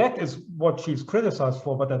 So that is what she's criticized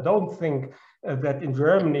for, but I don't think that in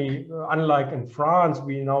Germany, unlike in France,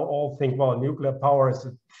 we now all think, well, nuclear power is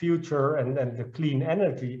the future and the clean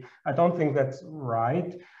energy. I don't think that's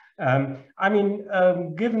right. I mean,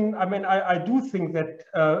 I do think that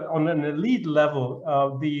on an elite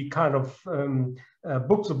level, the kind of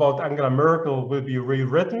books about Angela Merkel will be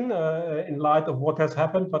rewritten in light of what has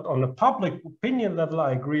happened. But on a public opinion level,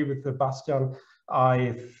 I agree with Sebastian.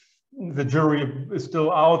 The jury is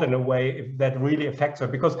still out in a way if that really affects her,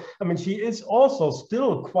 because I mean, she is also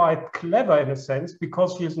still quite clever in a sense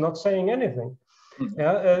because she is not saying anything.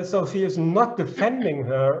 So she is not defending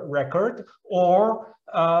her record or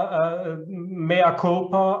mea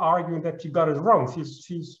culpa, arguing that she got it wrong.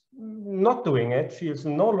 She's not doing it. She is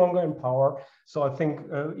no longer in power. So I think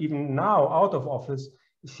even now out of office,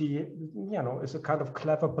 she, is a kind of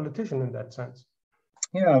clever politician in that sense.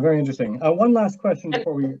 Yeah, very interesting. One last question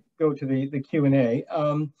before we go to the Q&A,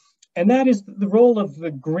 and that is the role of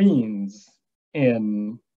the Greens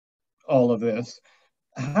in all of this.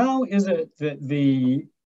 How is it that the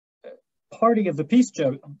party of the peace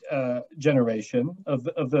generation, of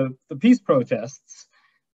the peace protests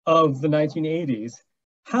of the 1980s,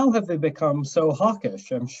 how have they become so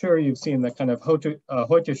hawkish? I'm sure you've seen the kind of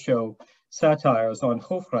Heute show satires on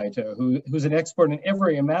Hofreiter, who's an expert in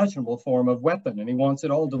every imaginable form of weapon, and he wants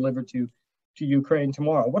it all delivered to Ukraine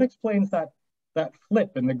tomorrow. What explains that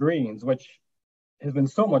flip in the Greens, which has been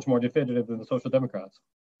so much more definitive than the Social Democrats?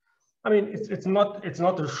 I mean, it's not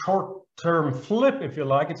a short-term flip, if you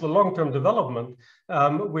like. It's a long-term development,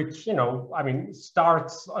 which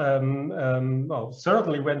starts well,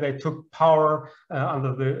 certainly when they took power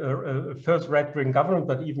under the first red-green government,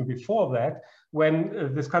 but even before that,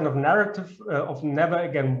 when this kind of narrative of never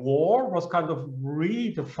again war was kind of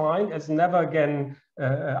redefined as never again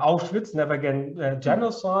Auschwitz, never again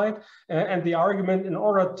genocide, and the argument in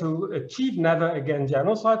order to achieve never again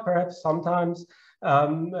genocide, perhaps sometimes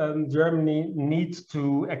Germany needs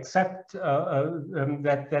to accept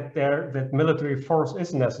that military force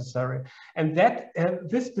is necessary, and that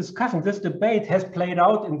this discussion, this debate has played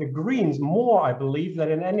out in the Greens more, I believe, than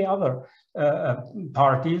in any other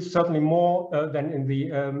parties, certainly more than in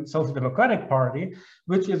the Social Democratic Party,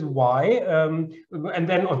 which is why, and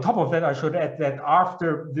then on top of that, I should add that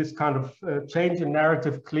after this kind of change in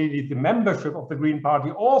narrative, clearly the membership of the Green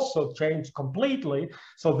Party also changed completely.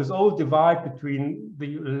 So this old divide between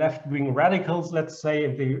the left-wing radicals, let's say,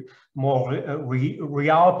 and the more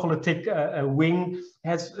realpolitik wing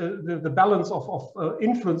has the balance of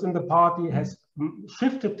influence in the party has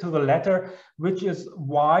shifted to the latter, which is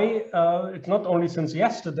why it's not only since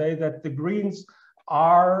yesterday that the Greens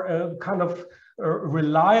are kind of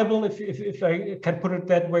reliable, if I can put it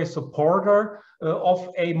that way, supporter of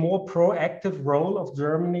a more proactive role of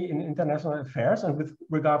Germany in international affairs. And with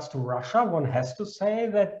regards to Russia, one has to say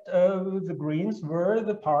that the Greens were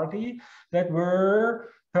the party that were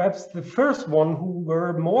perhaps the first one who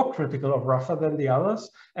were more critical of Russia than the others,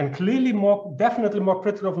 and clearly definitely more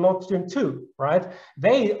critical of Nord Stream 2, right?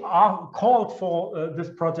 They are called for this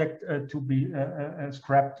project to be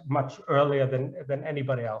scrapped much earlier than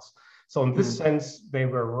anybody else. So in this sense, they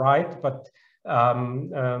were right, but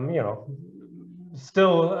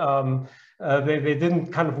still they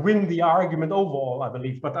didn't kind of win the argument overall, I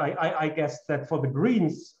believe. But I guess that for the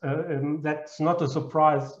Greens, that's not a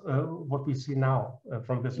surprise what we see now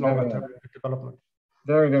from this longer term development.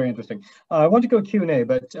 Very, very interesting. I want to go Q&A,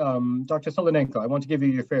 but Dr. Solonenko, I want to give you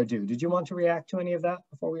your fair due. Did you want to react to any of that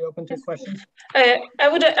before we open to questions? I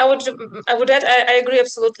would add, I agree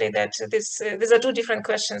absolutely that these are two different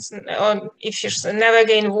questions on issues: never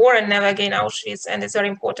again war and never again Auschwitz, and it's very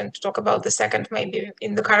important to talk about the second, maybe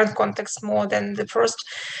in the current context more than the first.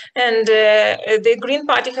 And the Green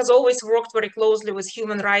Party has always worked very closely with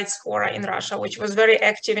Human Rights Fora in Russia, which was very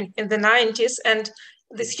active in the 90s, and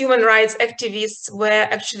these human rights activists were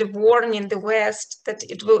actually warning the West that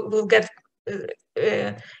it will get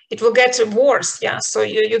worse. Yeah, so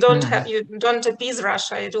you don't appease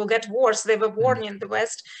Russia; it will get worse. They were warning the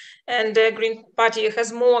West, and the Green Party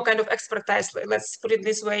has more kind of expertise. Let's put it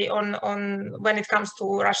this way on when it comes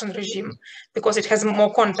to Russian regime, because it has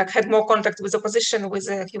more contact, had more contact with opposition, with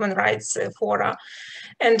the human rights fora.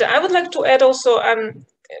 And I would like to add also.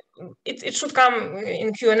 It should come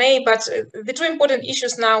in Q&A, but the two important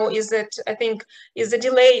issues now is that I think is the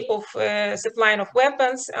delay of supplying of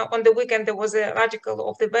weapons. On the weekend, there was an article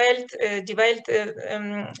of Die Welt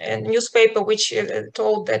newspaper, which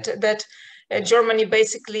told that Germany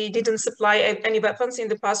basically didn't supply any weapons in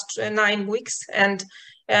the past 9 weeks, and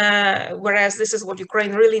whereas this is what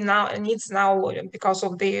Ukraine really needs now because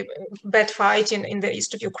of the bad fight in the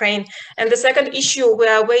east of Ukraine. And the second issue, we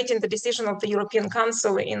are waiting the decision of the European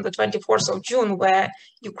Council in the 24th of June, where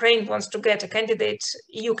Ukraine wants to get a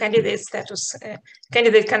EU candidate status,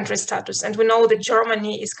 candidate country status. And we know that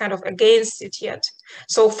Germany is kind of against it yet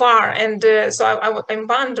so far. And so I'm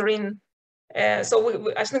wondering, I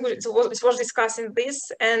think it was discussing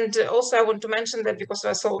this, and also I want to mention that because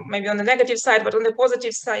I saw maybe on the negative side, but on the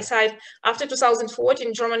positive side, after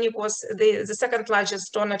 2014, Germany was the second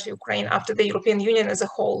largest donor to Ukraine after the European Union as a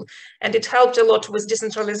whole, and it helped a lot with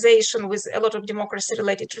decentralization, with a lot of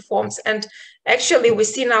democracy-related reforms. And actually, we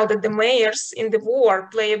see now that the mayors in the war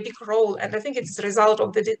play a big role, and I think it's the result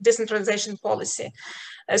of the decentralization policy.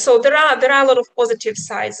 So there are a lot of positive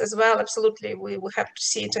sides as well. Absolutely, we have to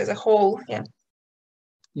see it as a whole. Yeah.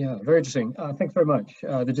 Yeah, very interesting. Thanks very much.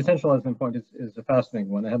 The decentralization point is a fascinating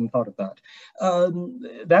one. I hadn't thought of that.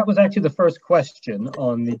 That was actually the first question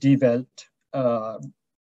on the Die Welt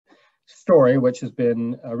story, which has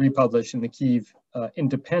been republished in the Kyiv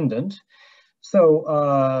Independent. So,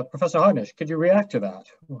 Professor Harnisch, could you react to that?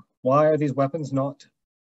 Why are these weapons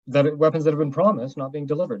weapons that have been promised not being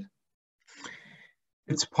delivered?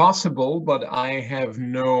 It's possible, but I have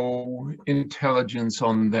no intelligence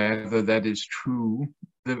on that, whether that is true.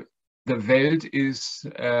 The Welt is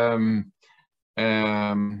a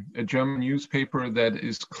German newspaper that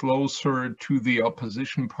is closer to the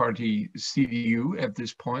opposition party CDU at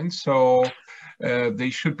this point, so they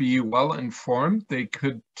should be well informed. They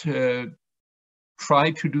could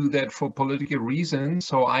try to do that for political reasons,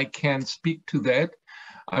 so I can't speak to that.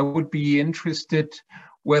 I would be interested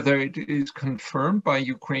whether it is confirmed by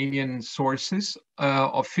Ukrainian sources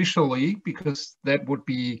officially, because that would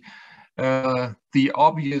be the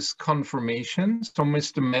obvious confirmation. So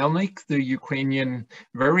Mr. Melnik, the Ukrainian,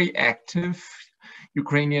 very active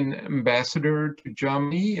Ukrainian ambassador to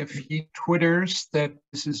Germany, if he twitters that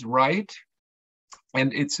this is right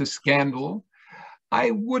and it's a scandal,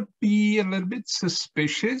 I would be a little bit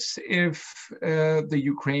suspicious if the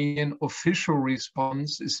Ukrainian official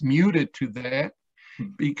response is muted to that,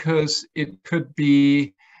 because it could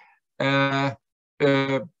be, a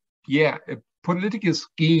political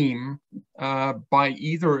scheme by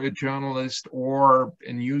either a journalist or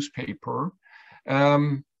a newspaper.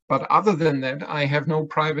 But other than that, I have no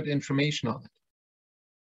private information on it.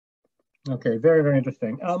 Okay, very, very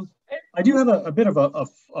interesting. I do have a bit of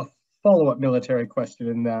a follow-up military question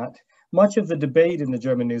in that much of the debate in the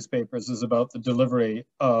German newspapers is about the delivery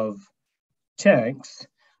of tanks.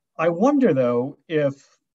 I wonder, though, if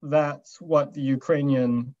that's what the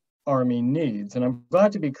Ukrainian army needs. And I'm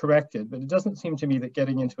glad to be corrected, but it doesn't seem to me that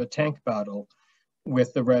getting into a tank battle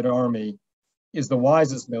with the Red Army is the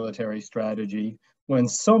wisest military strategy when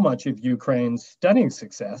so much of Ukraine's stunning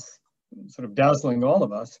success, sort of dazzling all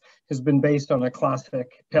of us, has been based on a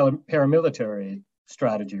classic paramilitary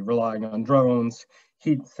strategy, relying on drones,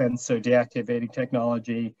 heat sensor deactivating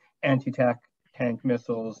technology, anti-tank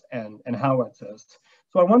missiles, and howitzers.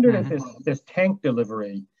 So I wondered if this tank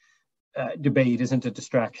delivery debate isn't a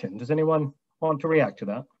distraction. Does anyone want to react to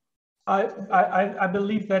that? I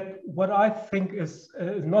believe that what I think is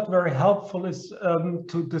not very helpful is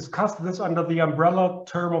to discuss this under the umbrella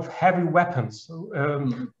term of heavy weapons.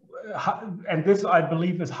 And this, I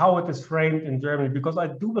believe, is how it is framed in Germany, because I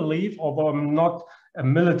do believe, although I'm not a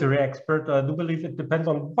military expert, I do believe it depends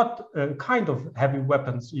on what kind of heavy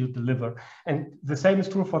weapons you deliver. And the same is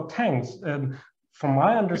true for tanks. from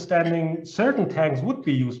my understanding, certain tanks would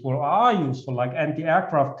be useful, or are useful, like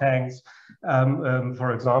anti-aircraft tanks,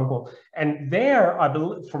 for example. And there, I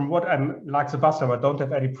believe, from what I'm like Sebastian, I don't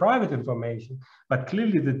have any private information, but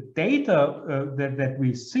clearly the data that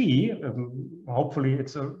we see, hopefully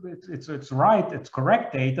it's right, it's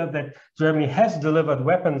correct data, that Germany has delivered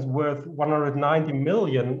weapons worth 190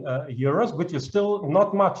 million euros, which is still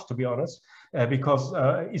not much, to be honest. Because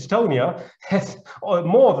Estonia has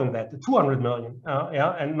more than that, 200 million,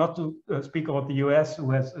 yeah, and not to speak about the US,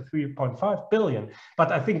 who has 3.5 billion.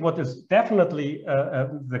 But I think what is definitely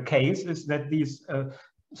the case is that these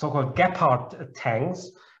so-called Gepard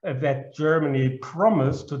tanks that Germany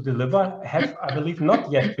promised to deliver have, I believe,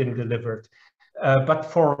 not yet been delivered. But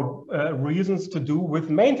for reasons to do with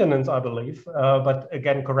maintenance, I believe. But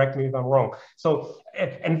again, correct me if I'm wrong. So,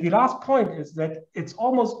 and the last point is that it's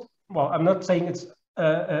almost, well, I'm not saying it's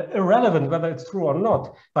irrelevant whether it's true or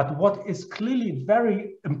not, but what is clearly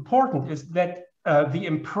very important is that the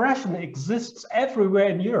impression exists everywhere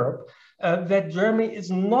in Europe that Germany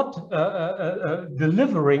is not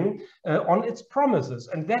delivering on its promises.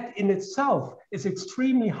 And that in itself is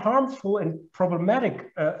extremely harmful and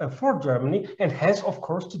problematic for Germany, and has, of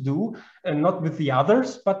course, to do not with the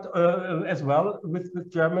others, but as well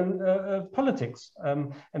with German politics.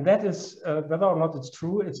 And that is, whether or not it's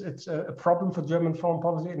true, it's a problem for German foreign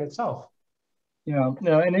policy in itself. Yeah,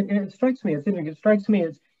 no, and it strikes me, it strikes me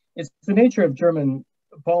it's the nature of German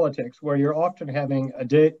politics, where you're often having a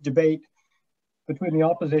debate between the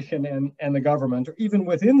opposition and the government, or even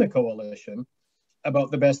within the coalition,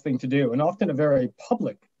 about the best thing to do, and often a very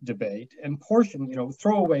public debate, and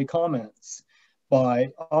throwaway comments by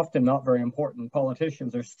often not very important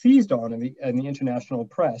politicians are seized on in the international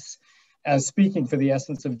press as speaking for the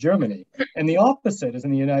essence of Germany. And the opposite is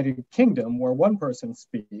in the United Kingdom, where one person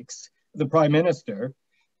speaks, the Prime Minister,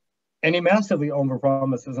 and he massively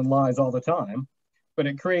overpromises and lies all the time, but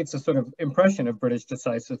it creates a sort of impression of British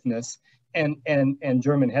decisiveness and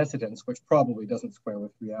German hesitance, which probably doesn't square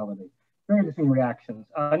with reality. Very interesting reactions.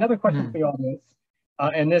 Another question for the audience,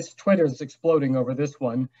 and this Twitter is exploding over this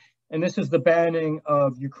one, and this is the banning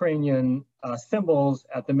of Ukrainian symbols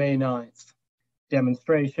at the May 9th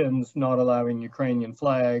demonstrations, not allowing Ukrainian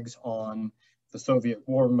flags on the Soviet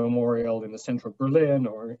War Memorial in the center of Berlin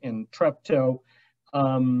or in Treptow.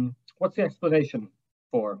 What's the explanation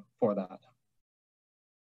for that?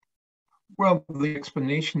 Well, the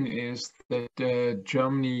explanation is that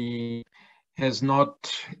Germany has not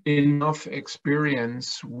enough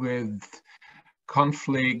experience with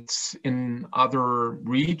conflicts in other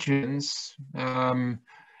regions and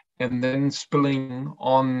then spilling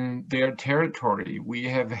on their territory. We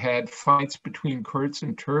have had fights between Kurds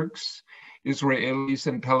and Turks, Israelis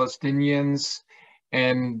and Palestinians,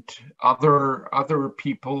 and other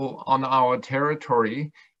people on our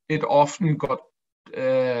territory. It often got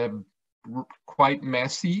quite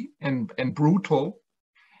messy and brutal.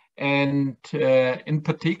 And in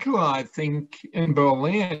particular, I think in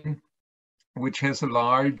Berlin, which has a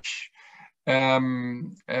large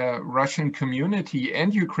Russian community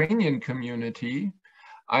and Ukrainian community,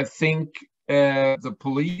 I think the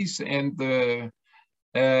police and the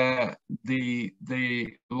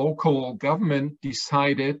local government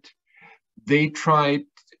decided, they tried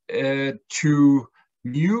to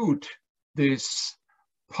mute this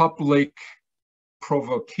public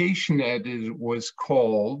provocation, as it was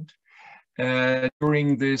called,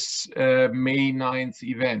 during this May 9th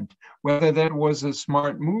event. Whether that was a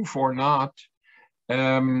smart move or not,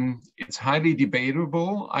 it's highly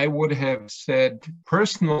debatable. I would have said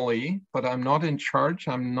personally, but I'm not in charge,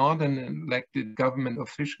 I'm not an elected government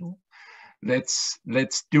official, let's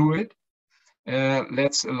do it,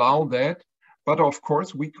 let's allow that. But of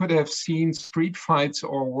course, we could have seen street fights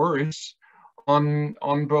or worse on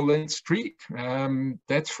Berlin street,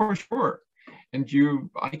 that's for sure. And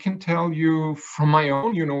I can tell you from my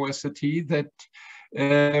own university that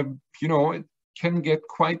it can get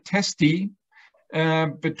quite testy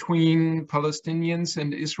between Palestinians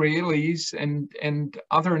and Israelis and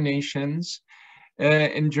other nations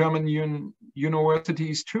in German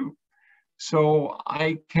universities too. So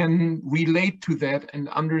I can relate to that and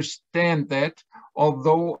understand that,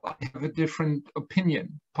 although I have a different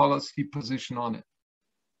policy position on it.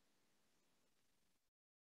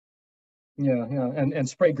 Yeah, and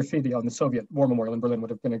spray graffiti on the Soviet War Memorial in Berlin would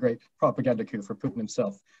have been a great propaganda coup for Putin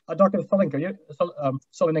himself. Dr.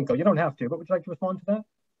 Solonenko, you don't have to, but would you like to respond to that?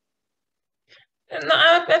 No,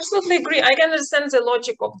 I absolutely agree. I can understand the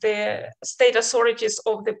logic of the state authorities,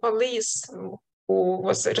 of the police, who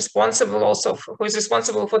was responsible also, who is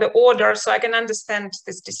responsible for the order. So I can understand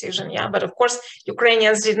this decision, yeah. But of course,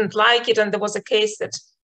 Ukrainians didn't like it, and there was a case that,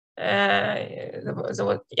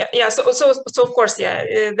 So of course, yeah,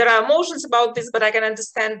 there are emotions about this, but I can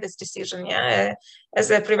understand this decision, yeah.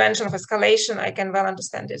 As a prevention of escalation, I can well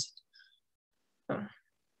understand it.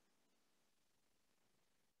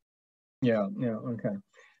 Yeah, okay.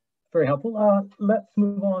 Very helpful. Let's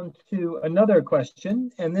move on to another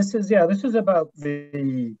question. And this is about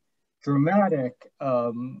the dramatic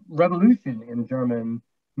revolution in German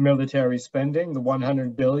military spending, the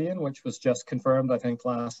 100 billion, which was just confirmed, I think,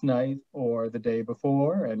 last night or the day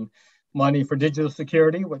before, and money for digital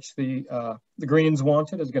security, which the Greens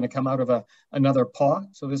wanted, is going to come out of another pot.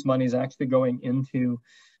 So this money is actually going into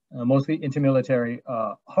mostly into military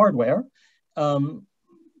hardware.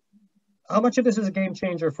 How much of this is a game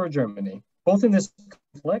changer for Germany, both in this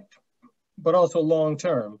conflict, but also long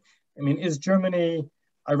term? I mean, is Germany,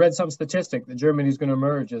 I read some statistic that Germany is going to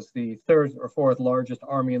emerge as the third or fourth largest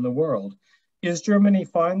army in the world. Is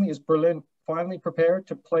Berlin finally prepared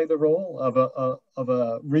to play the role of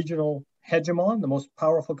a regional hegemon, the most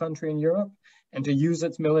powerful country in Europe, and to use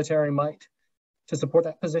its military might to support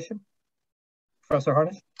that position? Professor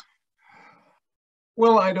Harnisch?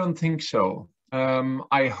 Well, I don't think so.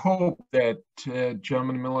 I hope that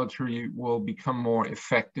German military will become more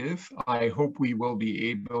effective. I hope we will be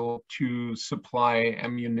able to supply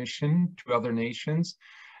ammunition to other nations,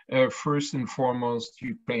 first and foremost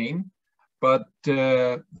Ukraine. But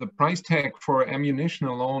the price tag for ammunition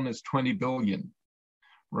alone is 20 billion,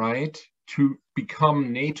 right? To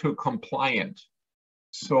become NATO compliant.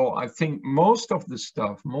 So I think most of the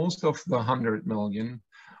stuff, most of the 100 million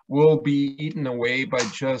will be eaten away by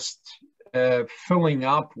just filling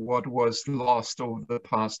up what was lost over the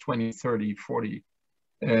past 20, 30, 40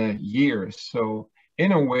 years. So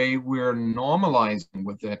in a way, we're normalizing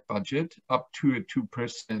with that budget up to a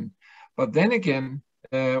 2%. But then again,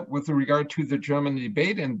 with regard to the German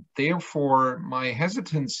debate, and therefore my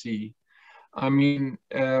hesitancy, I mean,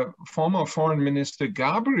 former Foreign Minister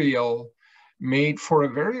Gabriel made for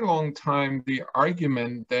a very long time the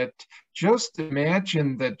argument that just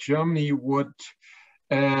imagine that Germany would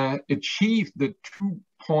achieve the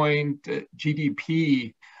 2-point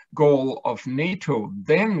GDP goal of NATO,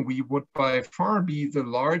 then we would by far be the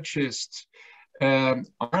largest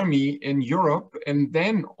army in Europe, and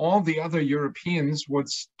then all the other Europeans would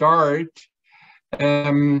start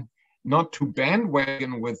not to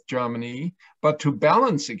bandwagon with Germany, but to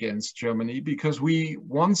balance against Germany, because we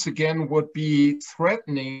once again would be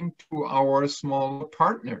threatening to our smaller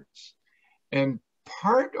partners. And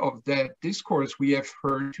part of that discourse we have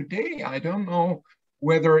heard today, I don't know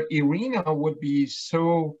whether Iryna would be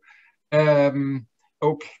so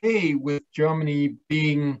okay with Germany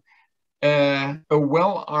being a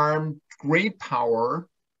well-armed great power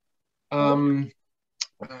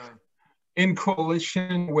in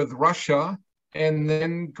coalition with Russia, and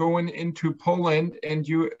then going into Poland and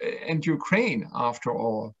Ukraine after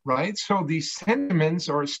all, right? So these sentiments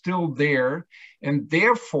are still there, and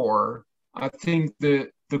therefore I think the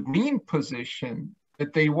Green position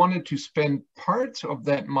that they wanted to spend parts of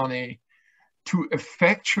that money to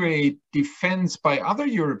effectuate defense by other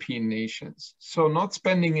European nations, so not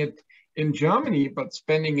spending it in Germany, but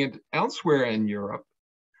spending it elsewhere in Europe,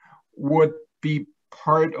 would be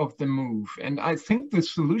part of the move. And I think the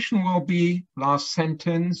solution will be, last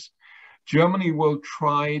sentence, Germany will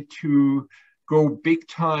try to go big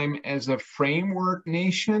time as a framework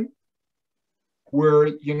nation, where,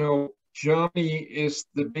 you know, Germany is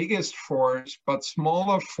the biggest force, but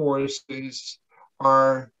smaller forces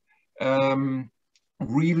are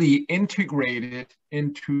really integrated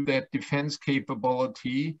into that defense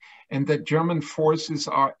capability, and that German forces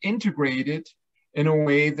are integrated in a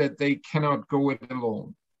way that they cannot go it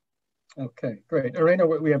alone. Okay, great.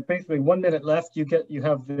 Iryna, we have basically 1 minute left. You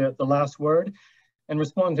have the last word, and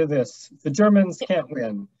respond to this. The Germans can't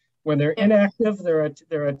win. When they're inactive,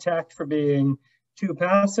 they're attacked for being too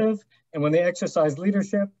passive, and when they exercise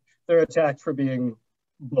leadership, they're attacked for being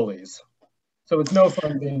bullies. So it's no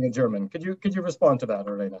fun being a German. Could you respond to that,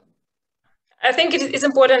 Iryna? I think it is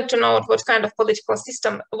important to note what kind of political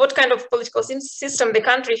system the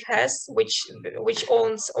country has, which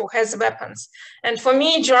owns or has weapons. And for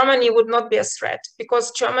me, Germany would not be a threat,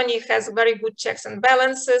 because Germany has very good checks and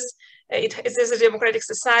balances. It is a democratic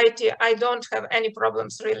society. I don't have any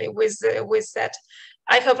problems really with that.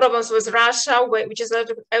 I have problems with Russia, which is an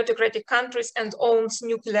autocratic country and owns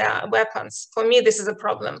nuclear weapons. For me, this is a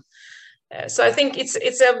problem. So I think it's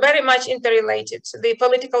very much interrelated. The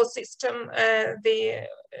political system,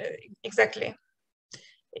 exactly.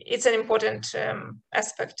 it's an important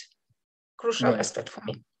aspect, crucial aspect for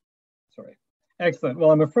me. Sorry. Excellent.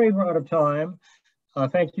 Well, I'm afraid we're out of time.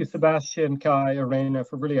 Thank you, Sebastian, Kai, Iryna,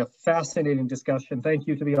 for really a fascinating discussion. Thank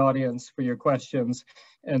you to the audience for your questions.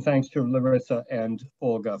 And thanks to Larissa and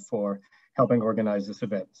Olga for helping organize this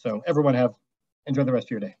event. So everyone enjoy the rest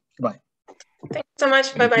of your day. Goodbye. Thank you so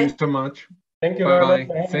much. Bye-bye. Thank you so much. Thank you Bye-bye. very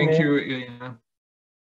much. Thank you, Iryna.